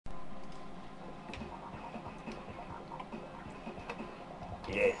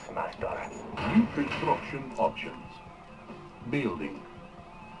Yes, master. New construction options. Building.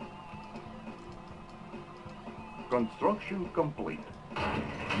 Construction complete.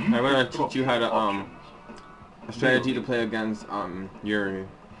 New I want to teach you how to options. a strategy to play against Yuri.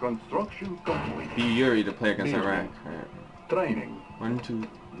 Construction complete. Be Yuri to play against Building. Iraq. Alright. Training. 1, 2, 3.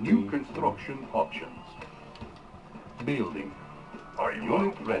 New construction options. Building.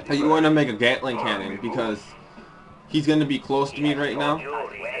 Unit ready. You want to make a Gatling cannon because he's going to be close to me right now.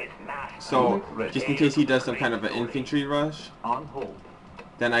 So just in case he does some kind of an infantry rush, On hold.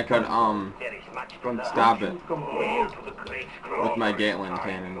 then I could stop it Complete. with my Gatling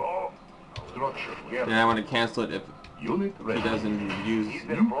cannon. Structure. Then I want to cancel it if Unit he ready. doesn't use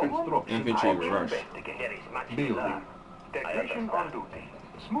New construction infantry rush. Building. Technician on duty.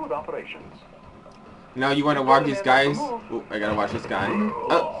 Smooth operations. Now you want to watch these guys. Oh, I gotta watch this guy.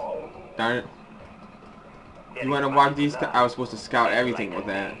 Oh, darn it. You want to watch these guys. I was supposed to scout everything with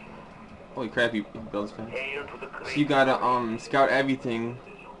that. Holy crap, he builds fast. So you gotta scout everything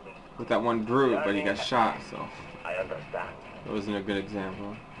with that one brute, but he got shot, so that wasn't a good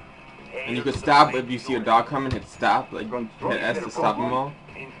example. And you could stop if you see a dog coming, hit stop, like hit S to stop them all.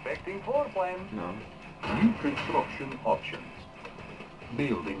 Inspecting floor plan. No. New construction options.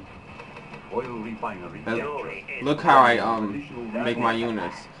 Building. Oil refinery. Look how I make my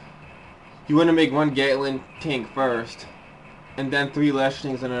units. You want to make one Gatling tank first, and then 3 lash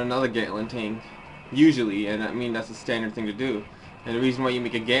tanks and another Gatling tank. Usually, and I mean that's a standard thing to do. And the reason why you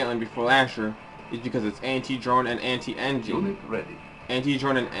make a Gatling before Lasher is because it's anti-drone and anti-engine. Unit ready.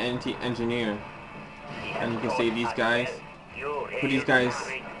 Anti-drone and anti-engineer. And you can save these guys. Put these guys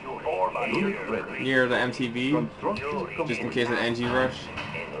Unit ready. near the MTV, Construction just in case of NG rush.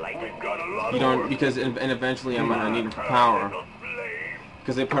 You don't, because and eventually I'm gonna need them for power.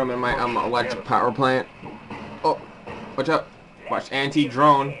 Because they put them in my electric power plant. Oh, watch out! Watch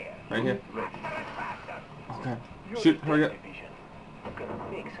anti-drone right here. Okay, shoot! Hurry up!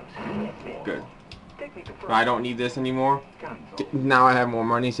 Good. But I don't need this anymore. Now I have more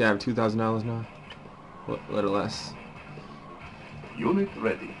money, so I have $2,000 now. A little less. Unit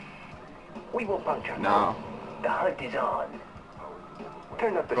ready. We will puncture. No. The hunt is on.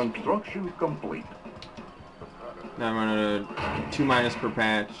 Turn up the speed. Construction complete. Now I'm running a 2- per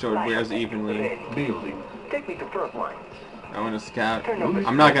patch, so it wears evenly. Building. Take me to front lines. I want to scout.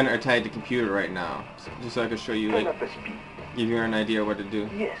 I'm not gonna attack the computer right now, just so I can show you, Turn like, up the speed. give you an idea what to do.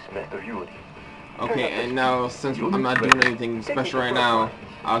 Yes, Master Yuri. Okay, and now since I'm not doing anything special right now,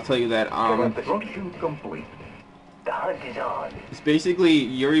 I'll tell you that Construction complete. The hunt is on. it's basically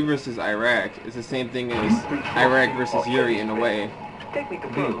Yuri versus Iraq. It's the same thing as Iraq versus Yuri in a way, Take me to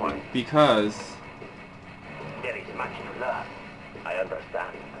front lines. because There is much to learn. I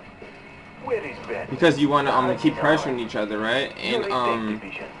understand. Where is Ben? you want to keep pressuring each other, right? Yuri, take And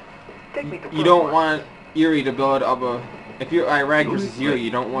division. Take me to you front don't lines. want Yuri to build up a. If you're Iraq versus Yuri, you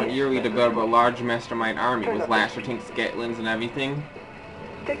don't want Yuri to build up a large mastermind army with Lasher tanks, Gatlings, and everything.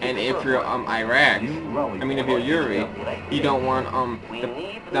 Take me And to if front you're lines. Iraq, I mean if you're Yuri, you don't want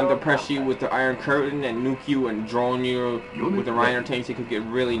them to press you with the Iron Curtain and nuke you and drone you with the Reiner tanks. It could get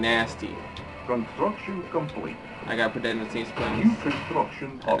really nasty. Construction complete. I gotta put that in the same New place.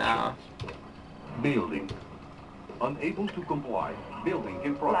 construction And options. Building. Unable to comply. Building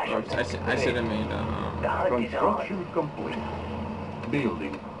in progress. I should have made The hunt is on. Construction complete.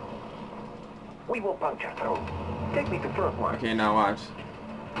 Building. We will puncture through. Take me to front lines. Okay, now watch.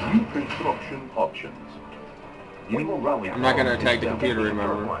 New construction options. We will rally. I'm not gonna attack the computer,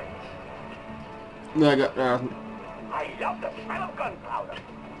 remember. No, I got, I love the smell of gunpowder.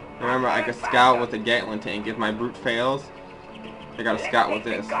 remember, I could scout with the Gatling tank. If my brute fails, I gotta scout with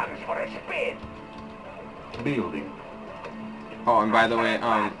this. Guns for a spin. Building. Oh, and by the way,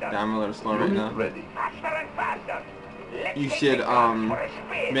 I'm a little slow right Unit now. ready. Faster and faster. Let's You take should the guns for a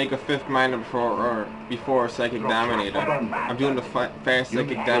spin. make a 5th miner before Psychic Dominator. I'm doing the fast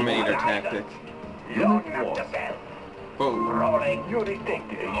Psychic Dominator tactic. Unit Load up lost. the bell. Boom. Rolling. Yuri, take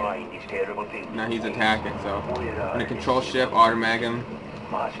division. Mind these terrible things. Now he's attacking, so I'm gonna control shift, automag him.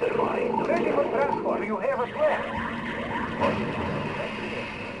 Master mind. Ready for transport. Do you have a plan?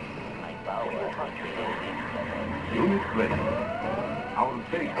 Unit ready. Our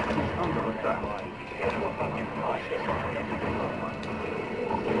base is under attack.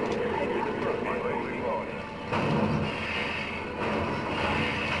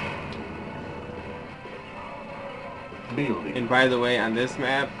 Building. And by the way, on this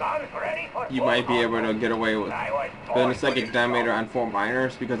map, Guns ready for you might be able to get away with building a Psychic Dominator on 4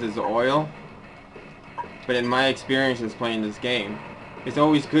 miners because it's oil. But in my experiences playing this game, it's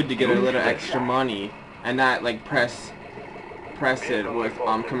always good to get a little extra money and not like press press it with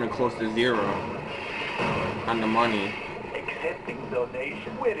coming close to 0 on the money. Accepting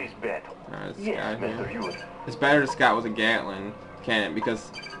donation. Where is battle? Alright, this Yes, guy Mr. here. Yuri. It's better to scout with a Gatling cannon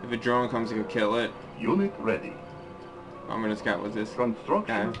because if a drone comes, it can kill it. Unit ready. I'm gonna scout with this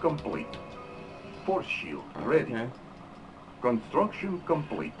Construction guy. complete. Force shield ready. Okay. Construction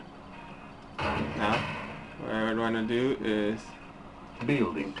complete. Now, what I would want to do is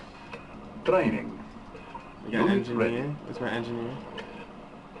Building. Training. we got Unit engineer. ready. What's my engineer?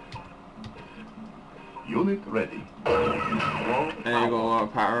 Unit ready. And then you go low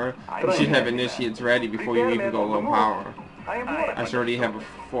power. You should have initiates ready before you even go low power. I am I should already have a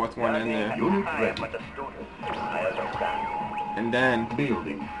 4th one in there. Unit I am ready. but a student. I understand. And then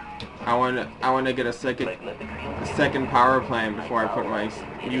Building. I want to get a second power plant before I put my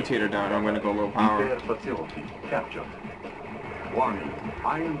mutator down. I'm gonna go low power. Repair facility captured. Warning.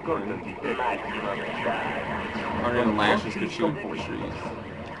 Iron curtain detected. Only the lashes could shoot trees.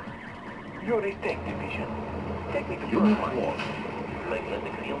 Yuri Tech Division. Take me to Unit first one. lost.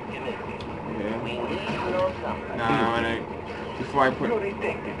 Magnetic field connected. Yeah. We need no something. Now I wanna before I put. Yuri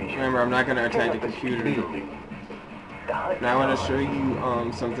Tech Division. Remember, I'm not gonna attack the computer. Building. Now I want to show you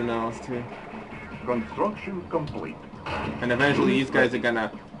something else too. Construction complete. And eventually these guys are gonna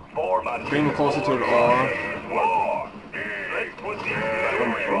bring me closer to the ore.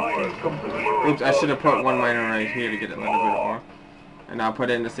 Construction complete. Oops, I should have put one miner right here to get a little bit of ore. And I'll put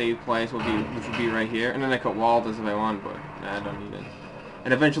it in the safe place, which will be right here. And then I could wall this if I want, but nah, I don't need it.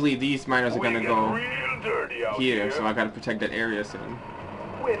 And eventually these miners are gonna go here, so I gotta protect that area soon.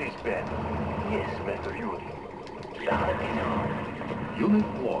 Where is Ben? Yes, Mr. Yuri. Unit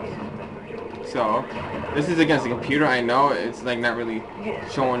lost. So this is against the computer. I know it's like not really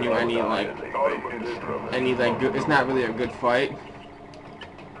showing you any like good. It's not really a good fight,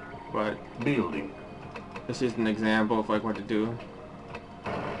 but Building. this is an example of like what to do.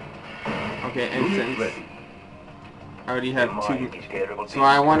 Okay, and Unit since ready. I already have 2, so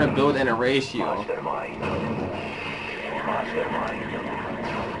I want to build in a ratio. Mastermind.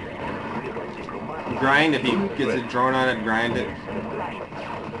 Grind if he gets a drone on it, grind it.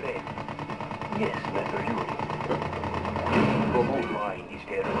 Yes, Mr. Yuri. Promoted. Mind is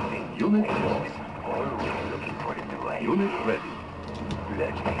everything. Unit lost. Always looking for the new way. Unit ready.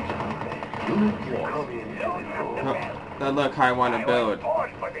 Let's make some friends. Unit lost. Come in from the well. Now look how I want to build.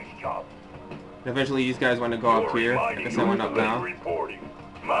 Born for this job. Eventually these guys want to go up here. I guess I went up now.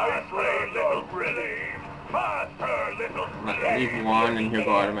 Master little British. Master little Leave 1 and he'll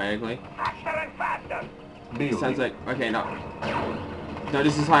go automatically. faster and faster. Building. Sounds like, okay, no. No,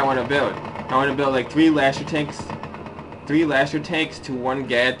 this is how I want to build. I want to build like 3 lasher tanks. 3 lasher tanks to 1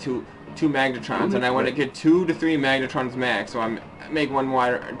 GAD to 2 magnetrons. And I want to get 2 to 3 magnetrons max. So I make 1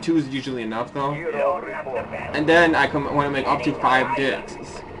 wider. 2 is usually enough though. You don't report. And then I want to make up to 5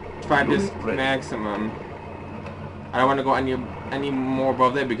 discs. 5 discs maximum. I don't want to go any more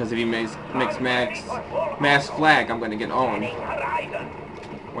above that because if he makes mass flag, I'm going to get owned.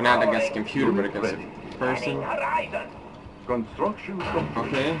 Well, not against the computer, but against a person. Construction complete.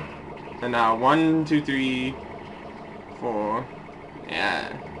 Okay. And now 1, 2, 3, 4.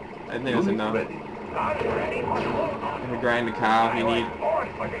 Yeah. I think that's Unit enough. ready. If we grind the cow, you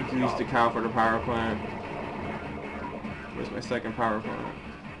can use the cow for the power plant. Where's my second power plant?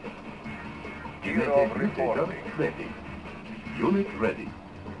 Genetic mutator ready. Unit ready.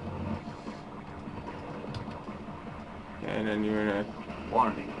 And then you're gonna.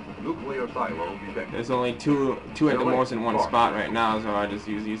 Warning. Nuclear silo detected. There's only two at the most in one spot right now, so I just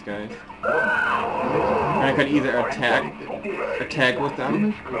use these guys. And I could either attack with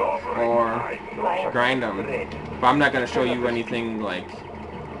them or grind them. But I'm not gonna show you anything like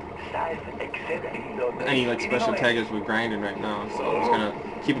any like special taggers with grinding right now. So I'm just gonna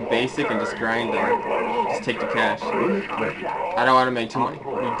keep it basic and just grind them. Just take the cash. I don't want to make too many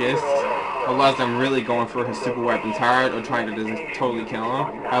discs. Unless I'm really going for his super weapons hard or trying to just totally kill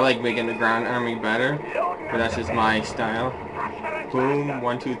him. I like making the ground army better, but that's just my style. Boom,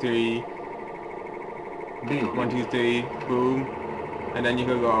 1, 2, 3. 1, 2, 3, boom. And then you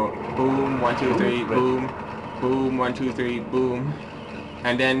could go boom, 1, 2, 3, boom, boom, 1, 2, 3, boom.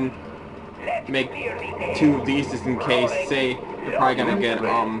 And then make 2 of these just in case, say you're probably gonna get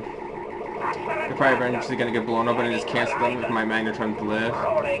you're probably eventually gonna get blown up and just cancel them if my magnetrons live.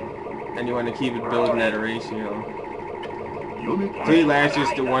 And you want to keep it building at a ratio. 3 lashes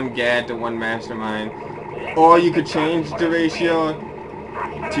to 1 GAD to 1 mastermind. Or you could change the ratio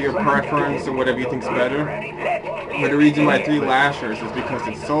to your preference or whatever you think's better. But the reason why 3 lashers is because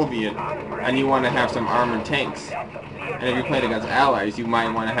it's Soviet and you want to have some armored tanks. And if you're playing against allies, you might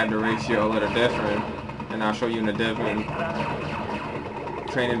want to have the ratio a little different. and I'll show you in a different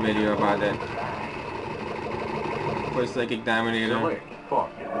training video about that. For Psychic Dominator, Select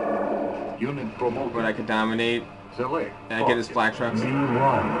target. Unit promoted. but I could dominate, Select and I get his flak trucks. Unit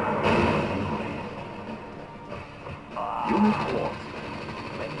lost.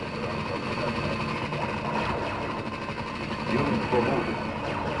 Unit promoted.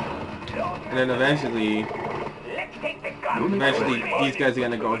 And then eventually these guys are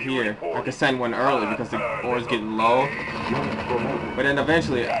gonna go here. I could send one early because the ore is getting low. Unit promoted. But then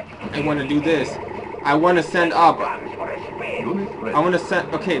eventually, I want to do this. I want to send up. Unit ready. I want to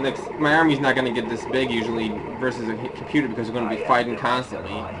send. Okay, like my army's not gonna get this big usually versus a computer because we're gonna be fighting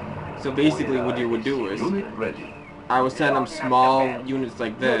constantly. So basically, what you would do is Unit ready. I would send them small units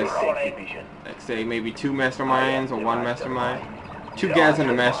like this, like say maybe 2 masterminds or 1 mastermind, 2 gads in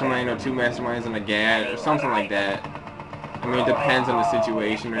a mastermind or 2 masterminds in a gad or something like that. I mean, it depends on the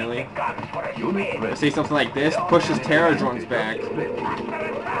situation, really. Unit ready. Say something like this, push his terror drones back,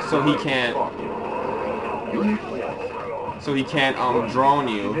 so he can't drone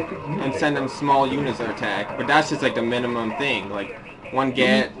you, and send them small units to attack. But that's just like the minimum thing. Like one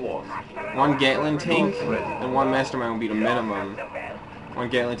Gatling tank and 1 mastermind would be the minimum. 1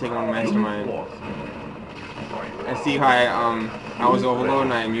 Gatling tank and 1 mastermind. And see how I was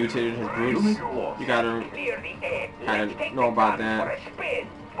overloaded and I mutated his brutes. You gotta know about that.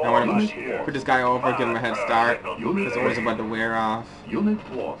 I want to put this guy over, give him a head start. His order's about to wear off. Unit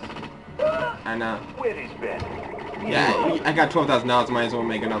lost. And Where is Ben? yeah, I got $12,000. Might as well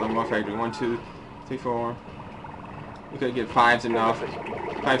make another war factory. 1, 2, 3, 4. We could get 5's enough.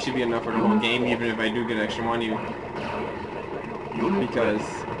 5 should be enough for the whole game, even if I do get extra money. Because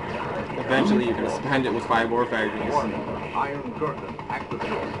eventually you're gonna spend it with 5 war factories. Iron curtain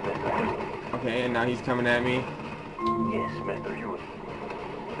activated. Okay, and now he's coming at me. Yes, Mr. Yuri.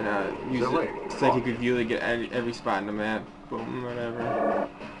 And use the psychic review to get every spot in the map. Boom, whatever.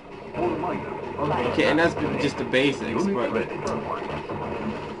 Okay, and that's just the basics, but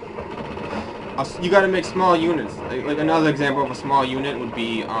you gotta make small units. Like another example of a small unit would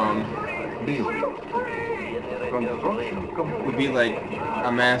be like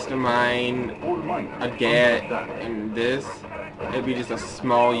a mastermind, a GAT, and this. It'd be just a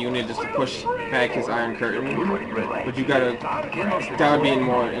small unit just to push back his Iron Curtain. But you gotta, that would be in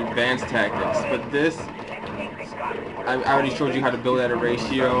more advanced tactics. But this, I already showed you how to build at a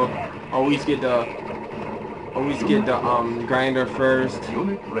ratio. Always get the grinder first.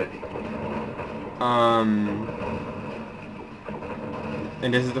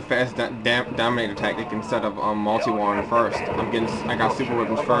 And this is the fast dominator tactic instead of multi-warren first. I got super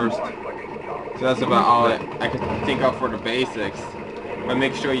weapons first. So that's about all I could think of for the basics. But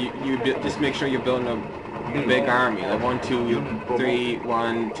make sure just make sure you're building a big army, like 1, 2, 3,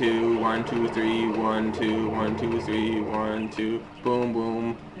 1, 2, 1, 2, 3, 1, 2, 1, 2, 3, 1, 2, boom,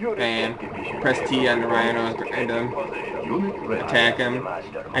 boom, bam. Press T on the rhinos and attack him.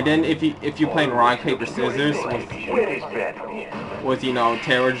 And then if you're playing rock paper scissors with you know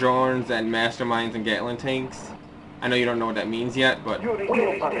terror drones and masterminds and Gatling tanks. I know you don't know what that means yet, but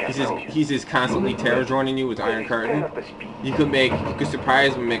he's just constantly terror droning you with Iron Curtain. You could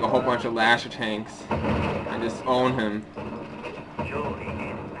surprise him and make a whole bunch of Lasher tanks and just own him.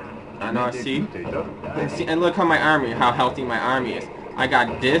 I know, see, and look how how healthy my army is. I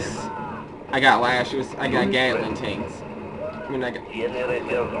got this, I got Lashers, I got Gatling tanks. I mean,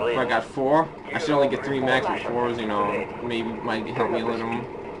 if I got 4, I should only get 3 max with 4s, you know, maybe might help me a little.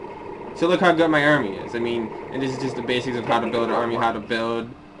 So look how good my army is. I mean, and this is just the basics of how to build an army, how to build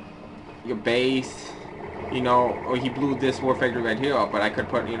your base, you know, or he blew this war factory right here up, but I could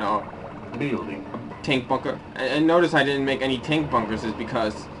put, you know, a tank bunker. And notice I didn't make any tank bunkers is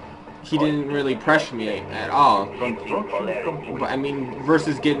because he didn't really pressure me at all. But I mean,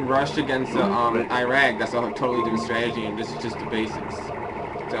 versus getting rushed against Iraq, that's a totally different strategy, and this is just the basics.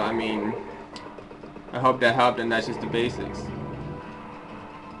 So I mean, I hope that helped, and that's just the basics.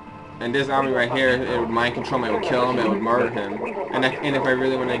 And this army right here, it would mind control him, it would kill him, it would murder him. And if I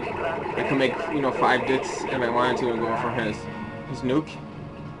really want to, I could make, you know, 5 dicks if I wanted to and go for his nuke.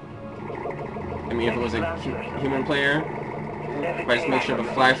 I mean, if it was a human player, if I just make sure the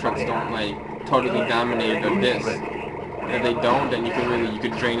flash trucks don't, like, totally dominate the disc. And if they don't, then you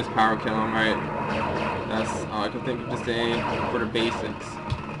could drain his power, kill him, right? That's all I could think of to say for the basics.